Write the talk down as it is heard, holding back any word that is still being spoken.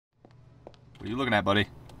What are you looking at, buddy?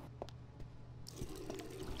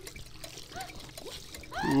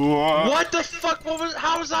 What the fuck?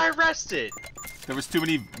 How was I arrested? There was too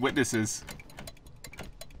many witnesses.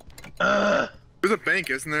 There's a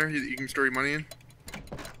bank, isn't there? You can store your money in.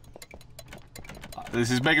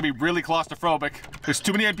 This is making me really claustrophobic. There's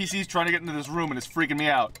too many NPCs trying to get into this room and it's freaking me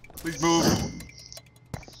out. Please move.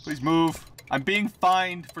 Please move. I'm being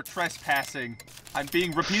fined for trespassing. I'm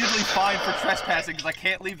being repeatedly fined for trespassing because I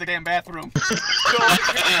can't leave the damn bathroom. So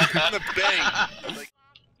I in the bank. Like,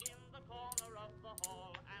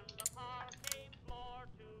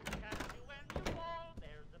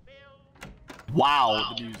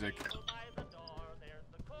 wow, the music.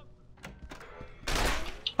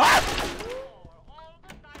 Ah!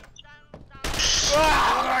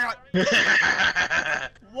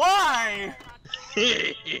 Why?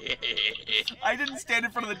 I didn't stand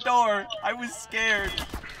in front of the door. I was scared.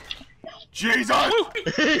 Jesus!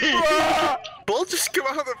 bullets just come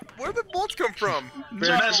out of the. Where did the bullets come from?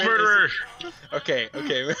 Mass murderer! Okay,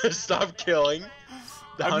 stop killing.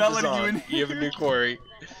 The I'm hunt not is letting you on. in. You have a new quarry.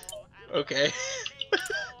 Okay.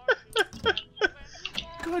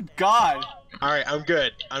 Good God! Alright, I'm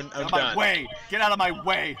good. I'm Get out of done. my way! Get out of my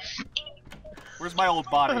way! Where's my old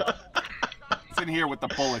body? It's in here with the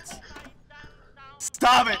bullets.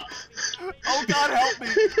 Stop it! Oh God, help me!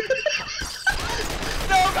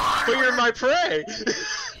 No, God! But you're my prey!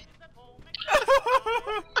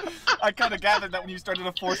 I kind of gathered that when you started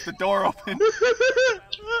to force the door open.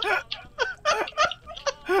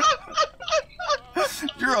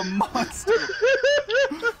 You're a monster.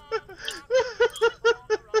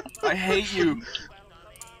 I hate you.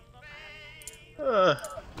 The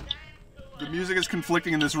music is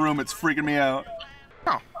conflicting in this room. It's freaking me out.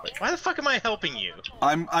 Oh. Wait, why the fuck am I helping you?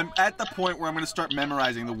 I'm at the point where I'm gonna start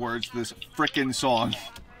memorizing the words to this frickin' song.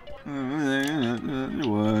 Your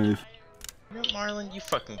wife. You know, Marlon, you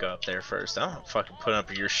fucking go up there first. I don't fucking put up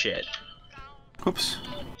with your shit. Whoops.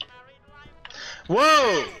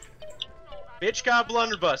 Whoa! Bitch got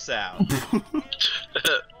blunderbuss out.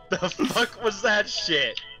 The fuck was that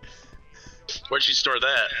shit? Where'd she store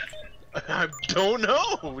that? I don't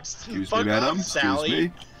know. Excuse Fuck me, madam. off, Sally. Excuse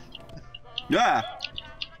me. Yeah.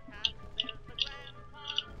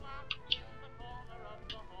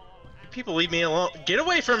 People leave me alone. Get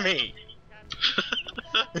away from me!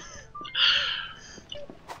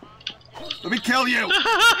 Let me kill you!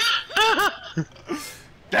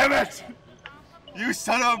 Damn it! You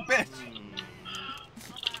son of a bitch!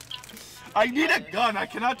 I need a gun. I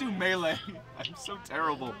cannot do melee. I'm so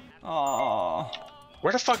terrible. Aww.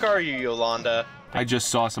 Where the fuck are you, Yolanda? I just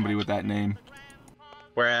saw somebody with that name.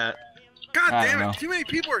 Where at? God I damn don't it! know. Too many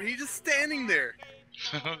people. He's just standing there.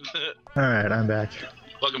 Alright, I'm back.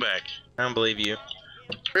 Welcome back. I don't believe you.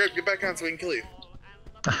 Hurry up, get back on so we can kill you.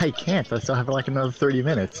 I can't. I still have like another 30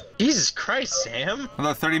 minutes Jesus Christ, Sam!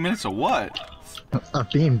 Another 30 minutes of what? of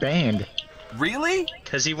being banned. Really?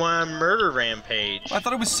 Cause he went on a murder rampage. I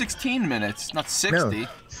thought it was 16 minutes, not 60. No,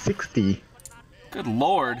 60. Good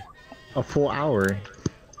lord. A full hour.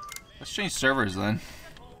 Let's change servers then.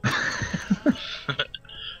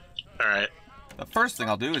 Alright. The first thing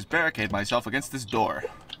I'll do is barricade myself against this door.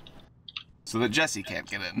 So that Jesse can't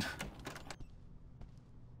get in.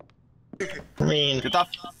 I mean, Get the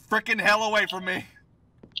frickin' hell away from me!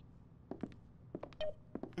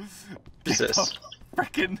 what's Get this? the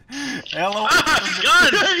frickin' hell away Ah,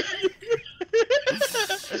 from me!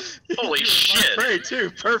 gun! Holy shit! Prey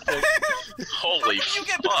too, perfect. Holy You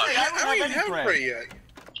get fuck! prey. I don't I don't even have have any prey prey. yet.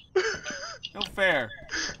 No fair.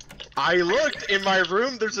 I looked in my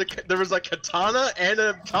room. There was a katana and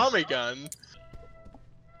a Tommy gun.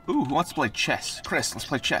 Ooh, who wants to play chess? Chris, let's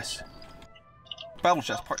play chess. Battle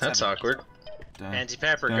chess, part That's 7. awkward. Dun, Auntie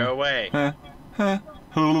Pepper, dun, go away. Huh, huh.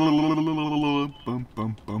 Bum,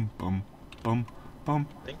 bum, bum, bum, bum, bum.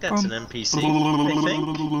 I think that's an NPC. I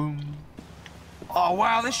think. Oh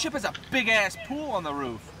wow, this ship has a big ass pool on the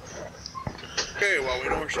roof. Okay, well we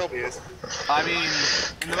know where Shelby is. I mean,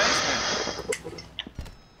 in the basement.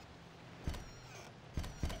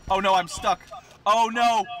 Oh no, I'm stuck. Oh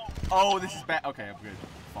no. Oh, this is bad. Okay, I'm good.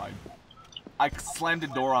 Fine. I slammed a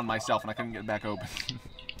door on myself and I couldn't get it back open.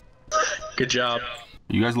 Good job.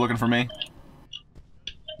 You guys looking for me?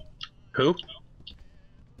 Who?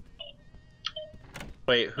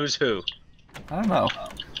 Wait, who's who? I don't know.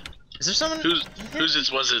 Is there someone? Who's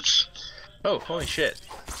it was it? Oh, holy shit.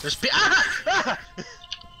 There's ah!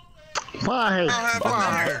 Why?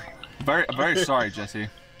 I'm very sorry, Jesse.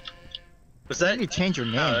 Was Why that? did you change your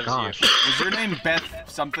name? that was Gosh. Is your name Beth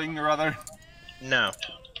something or other? No.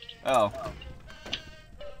 Oh.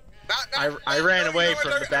 I ran away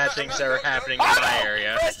from the bad things that were happening in my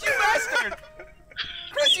area. Chris, you bastard!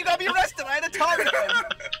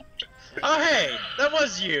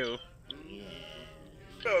 you.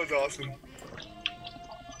 That was awesome.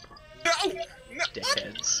 No! No!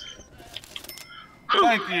 Dickheads.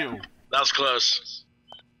 Thank you. That was close.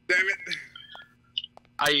 Damn it.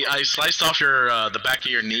 I sliced off your the back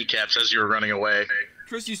of your kneecaps as you were running away.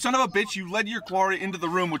 Chris, you son of a bitch, you led your quarry into the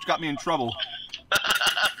room, which got me in trouble.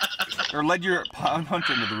 Or led your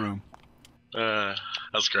hunter into the room.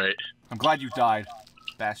 That's great. I'm glad you died,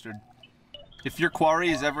 bastard. If your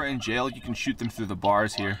quarry is ever in jail, you can shoot them through the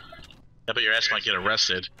bars here. I bet your ass might get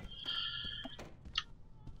arrested.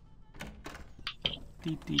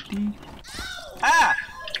 Dee, dee, dee. Ah!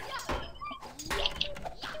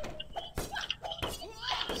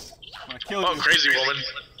 I'm gonna kill Oh, you. crazy woman.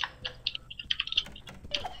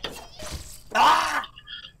 Ah!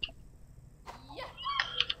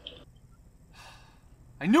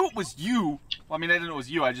 I knew it was you. Well, I mean, I didn't know it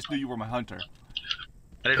was you. I just knew you were my hunter.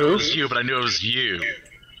 I didn't know it was you, but I knew it was you.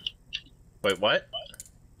 Wait, what?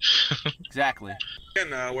 Exactly. Ken,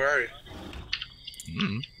 where are you?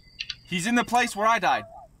 Mm. He's in the place where I died.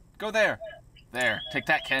 Go there. There. Take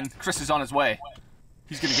that, Ken. Chris is on his way.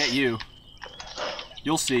 He's gonna get you.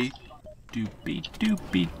 You'll see. Doopy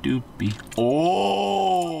doopy doopy.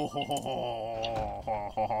 Oh!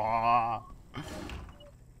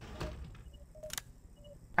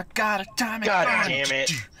 I gotta time it. God damn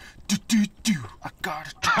it. I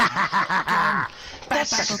gotta time it.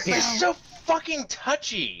 That's so fucking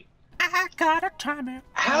touchy. I gotta time it.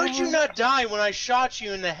 How did you not die when I shot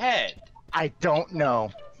you in the head? I don't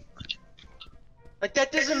know. Like,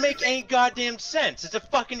 that doesn't make any goddamn sense. It's a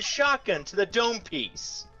fucking shotgun to the dome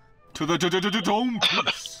piece. To the dome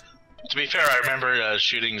piece. To be fair, I remember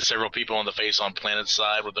shooting several people in the face on Planet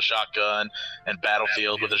Side with a shotgun and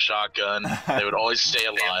Battlefield with a shotgun. They would always stay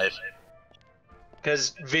alive.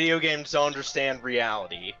 Because video games don't understand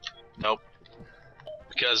reality. Nope.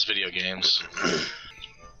 Because video games.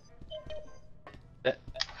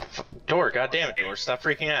 Door, goddammit, Door, stop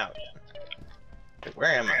freaking out. Wait,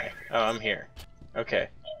 where am I? Oh, I'm here. Okay.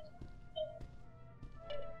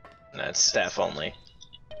 That's staff only.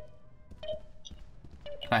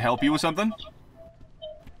 Can I help you with something?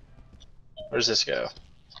 Where does this go?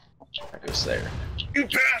 That goes there. You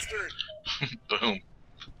bastard! Boom.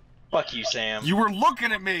 Fuck you, Sam. You were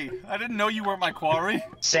looking at me. I didn't know you weren't my quarry.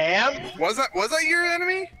 Sam? Was that your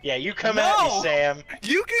enemy? Yeah, you come at me, No! Sam.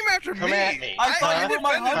 You came after Come me. at me. I thought you were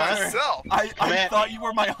my defended hunter. myself. Come I at thought me. you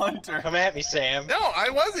were my hunter. Come at me, Sam. No, I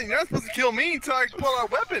wasn't. You're not supposed to kill me until I pull out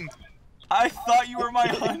weapons. I thought you were my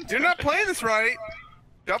hunter. You're not playing this right.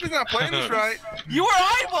 Duffy's not playing this right. You were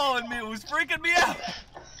eyeballing me. It was freaking me out.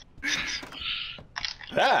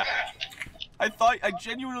 Ah. I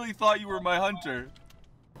genuinely thought you were my hunter.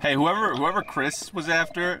 Hey, whoever Chris was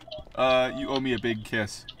after, you owe me a big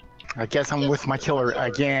kiss. I guess I'm with my killer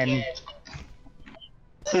again.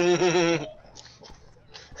 This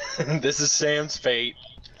is Sam's fate.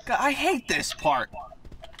 God, I hate this part.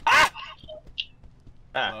 Ah!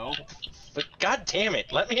 Ah. But god damn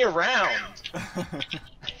it, let me around. I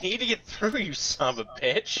need to get through, you son of a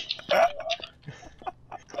bitch.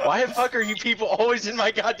 Why the fuck are you people always in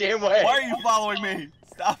my goddamn way? Why are you following me?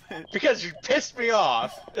 Stop it. Because you pissed me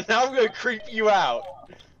off, and now I'm gonna creep you out.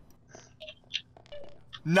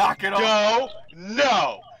 Knock it off. Go!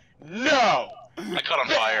 No! No! I caught on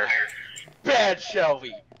fire. Bad,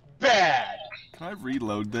 Shelby! Bad! Can I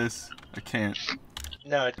reload this? I can't.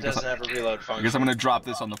 No, it doesn't have a reload I function. guess I'm gonna drop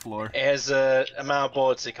this on the floor. It has a amount of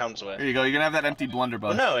bullets it comes with. Here you go. You're gonna have that empty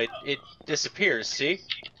blunderbuss. Well, no, it disappears, see?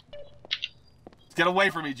 Get away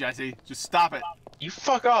from me, Jesse. Just stop it. You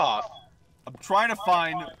fuck off. I'm trying to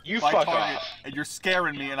find You my fuck target, off. and you're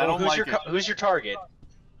scaring me, and I Well, don't like it. who's your target?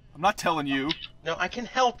 I'm not telling you. No, I can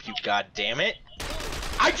help you, goddammit.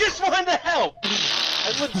 I just wanted to help!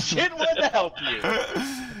 I legit wanted to help you.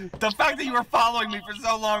 The fact that you were following me for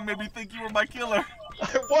so long made me think you were my killer.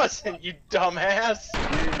 I wasn't, you dumbass.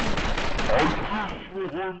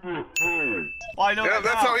 Well, I know Yeah, that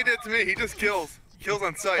that's now. how he did to me. He just kills. Kills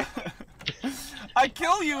on sight. I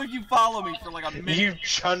kill you if you follow me for like a minute. You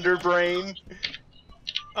chunder brain.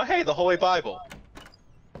 Oh hey, the Holy Bible.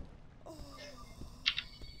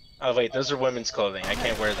 Oh wait, those are women's clothing. I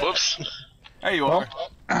can't wear that. Whoops. There you are.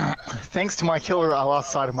 Thanks to my killer, I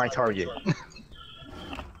lost sight of my target.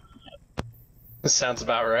 This sounds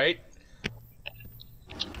about right.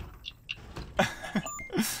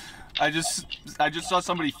 I just saw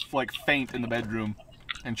somebody like faint in the bedroom,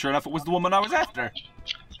 and sure enough, it was the woman I was after.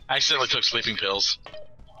 I accidentally took sleeping pills.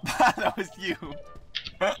 That was you.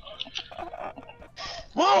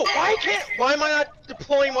 Whoa! Why am I not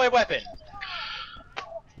deploying my weapon?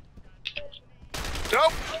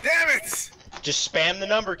 Nope. Damn it. Just spam the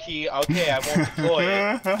number key. Okay, I won't deploy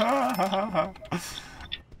it.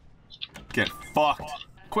 Get fucked.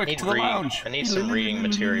 Quick to the lounge. I need some reading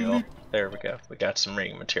material. There we go. We got some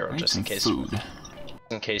reading material just in case. Food.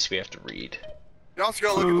 In case we have to read. You also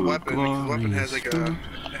gotta look at the weapon, because the weapon has like a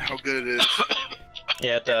how good it is.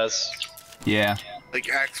 Yeah, it does. Yeah. Like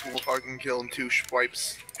axe will fucking kill in 2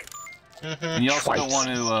 swipes. And you also don't want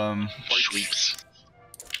to Sweeps.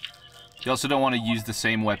 You also don't want to use the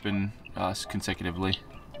same weapon consecutively.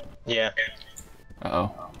 Yeah.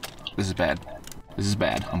 Uh-oh. This is bad. This is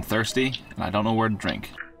bad. I'm thirsty, and I don't know where to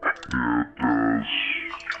drink.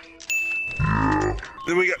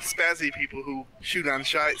 Then we got spazzy people who shoot on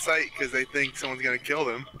sight because they think someone's gonna kill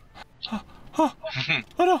them. Oh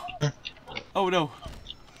no! Oh no!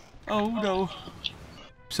 Oh no!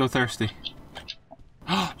 So thirsty.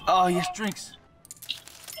 Oh yes, drinks.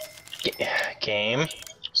 Game.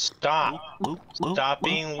 Stop. Stop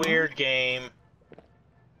being weird, game.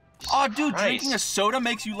 Oh dude, Christ. drinking a soda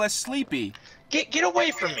makes you less sleepy. Get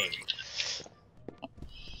away from me.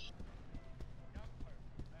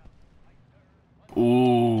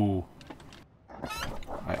 Ooh.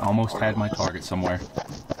 I almost had my target somewhere.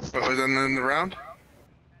 What was that in the round?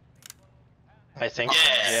 I think.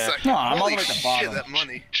 Yeah. Yeah. No, I'm all Holy the way at the shit, bottom. that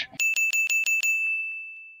money.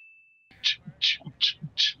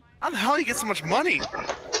 How the hell do you get so much money?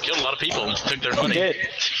 Killed a lot of people. Took their He money. did.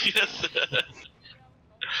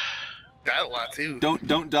 That a lot too.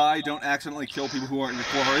 Don't die. Don't accidentally kill people who aren't in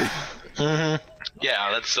your quarry.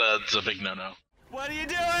 Yeah, that's a big no-no. What are you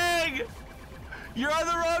doing? You're on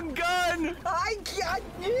the wrong gun.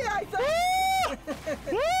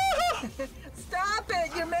 Stop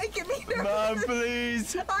it! You're making me nervous. Mom,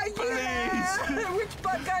 please. Please. Which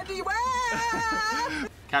gun do you wear?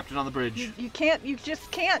 Captain on the bridge. You can't. You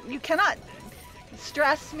just can't. You cannot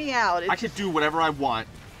stress me out. I can do whatever I want.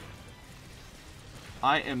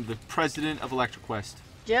 I am the president of ElectriQuest.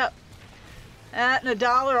 Yep. And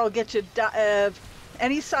 $1 will get you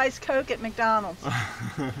any size Coke at McDonald's.